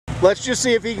Let's just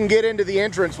see if he can get into the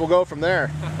entrance. We'll go from there.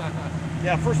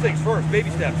 Yeah, first things first, baby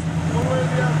steps. One way or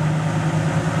the other.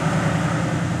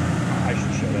 I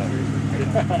should shut up.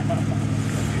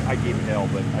 I gave it hell,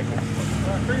 but I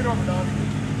couldn't. Bring it over, Don.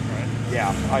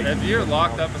 Yeah. If you're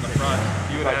locked up in the front,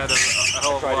 you would have had a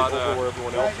hell of a lot I tried it over where of...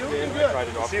 everyone else is in. I tried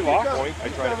it off the point. I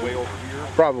tried it way over here.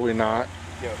 Probably not.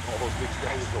 Yeah, all those big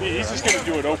strings over He's there. just going to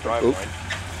do it open. Drive Oop. line.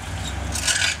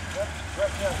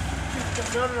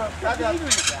 No. Back up.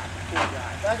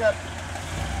 Back up.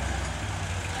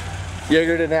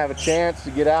 Jaeger didn't have a chance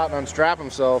to get out and unstrap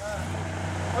himself.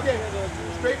 Okay,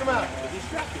 straighten him out.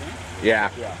 Yeah.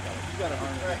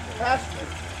 Alright, pass.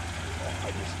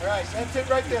 Alright, that's it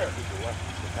right there.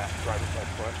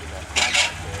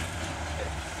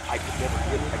 I could never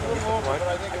get it. A little over, but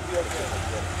I think it'll be okay.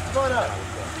 Come on up.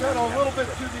 Turn a little bit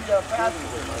to the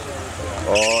passenger.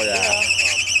 Oh, yeah.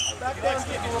 Back down just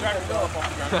a little bit. No.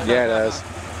 Yeah, it does.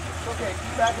 It's okay,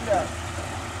 keep backing down.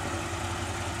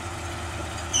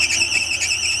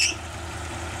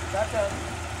 Back down.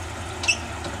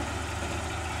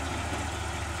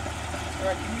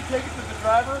 Alright, can you take it to the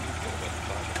driver?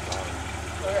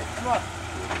 Okay, come on.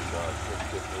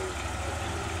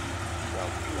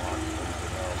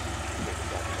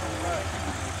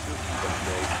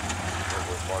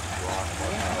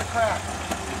 Into the crack.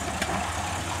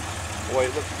 Boy,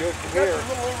 it looks good from That's here. a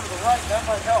little over to the right, that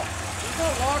might help. He's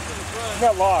not locked in the front. He's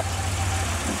not locked.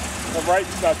 The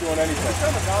right's not doing anything. He's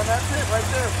coming, Don, that's it, right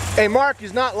there. Hey, Mark,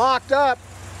 he's not locked up.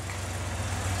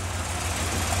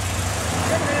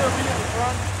 Get an ARB in the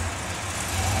front.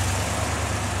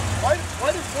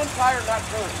 Why does one tire not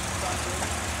turn?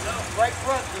 No. Right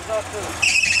front does not turn.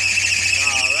 No,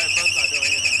 right front's not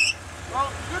doing anything. Well,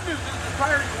 the good news is the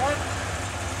tire you want.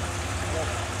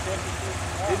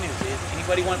 Good news is,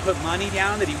 anybody want to put money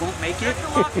down that he won't make it? Take the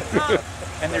lock and front.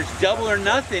 And there's double or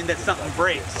nothing that something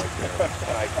breaks.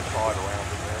 I can saw it around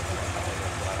in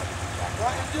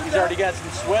there. He's already got some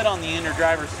sweat on the inner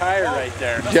driver's tire right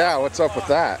there. Yeah, what's up with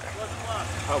that?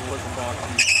 I wasn't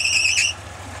talking.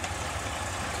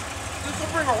 This will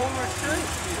bring a whole new experience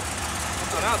to you.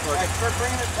 Alright, start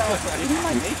bringing it down. He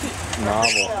might make it.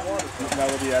 Novel.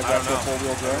 Now that he has that for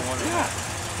four-wheel drive. Yeah.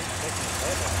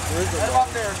 Right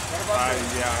about there. Right about there.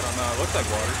 Yeah, I don't know. It looks like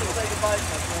water. Say goodbye,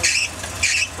 man.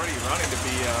 Pretty running to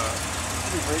be, yeah.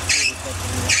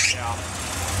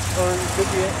 Or it could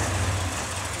be it.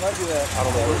 Might be that. I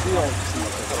don't know where it's going.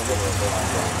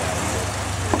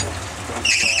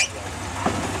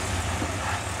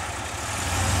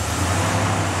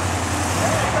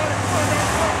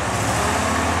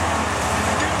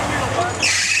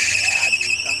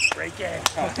 Break it.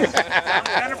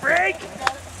 Gonna break.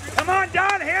 Come on,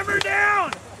 Don, hammer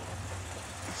down.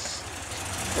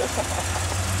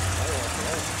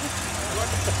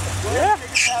 Yeah.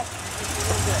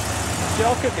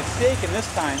 Shell cooking steak in this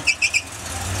time. You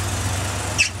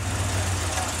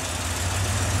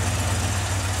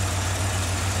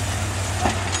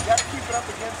gotta keep it up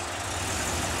against.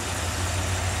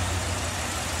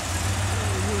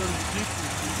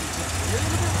 A little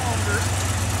bit longer.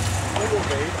 Little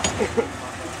bait.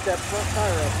 That front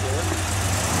tire up there.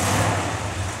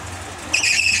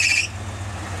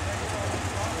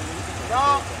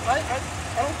 No, I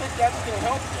don't think that's going to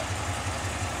help you.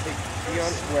 Be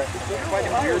honest,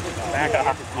 back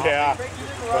up. Yeah.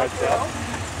 But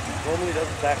normally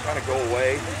doesn't that kind of go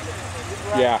away?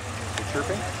 Yeah. The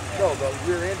chirping? No, the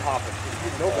rear end hopping. If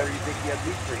you know better, you think he has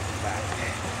these strings in the back.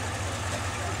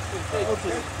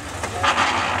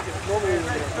 Normally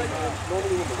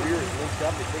when the rear is linked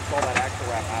up, it takes all that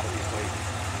axle wrap out of the equation.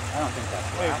 I don't think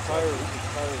that's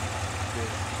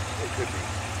It could be.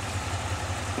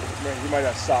 Man, you might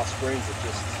have soft springs that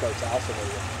just starts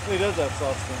oscillating. He does have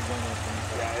soft springs on that thing.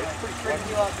 Yeah, it's pretty Straighten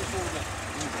crazy. you out just a little bit.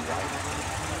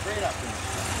 Straight up.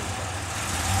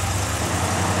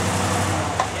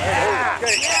 Yeah.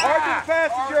 Okay, hard to the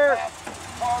passenger.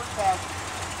 Hard passenger.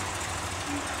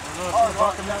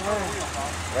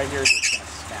 Right here, it's gonna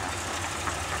snap.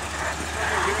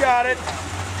 You got it.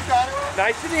 You got it.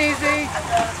 Nice and easy.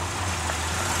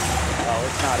 Oh,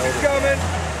 it's not It's over. coming.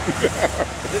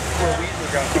 This is where Weezer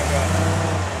got hung up.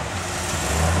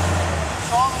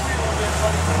 Saw the wheel a bit,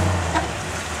 buddy.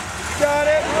 You got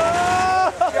it.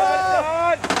 You got it,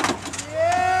 Don.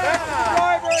 Yeah. Back to the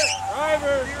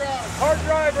driver. You're out. Hard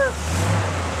driver.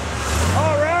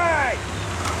 All right.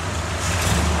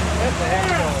 That's a heck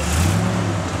of a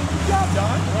good job,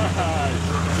 Don.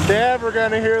 Never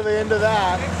gonna hear the end of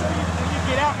that. Make sure when you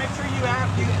get out, make sure you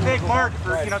thank Mark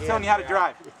for telling you how to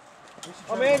drive.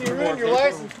 Oh man, you ruined your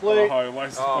license plate. Oh, your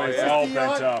license plate's all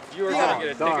bent up. You were going to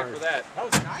get a ticket for that. That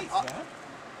was nice, man.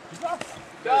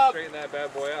 gotta straighten that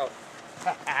bad boy out.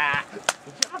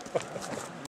 Good job,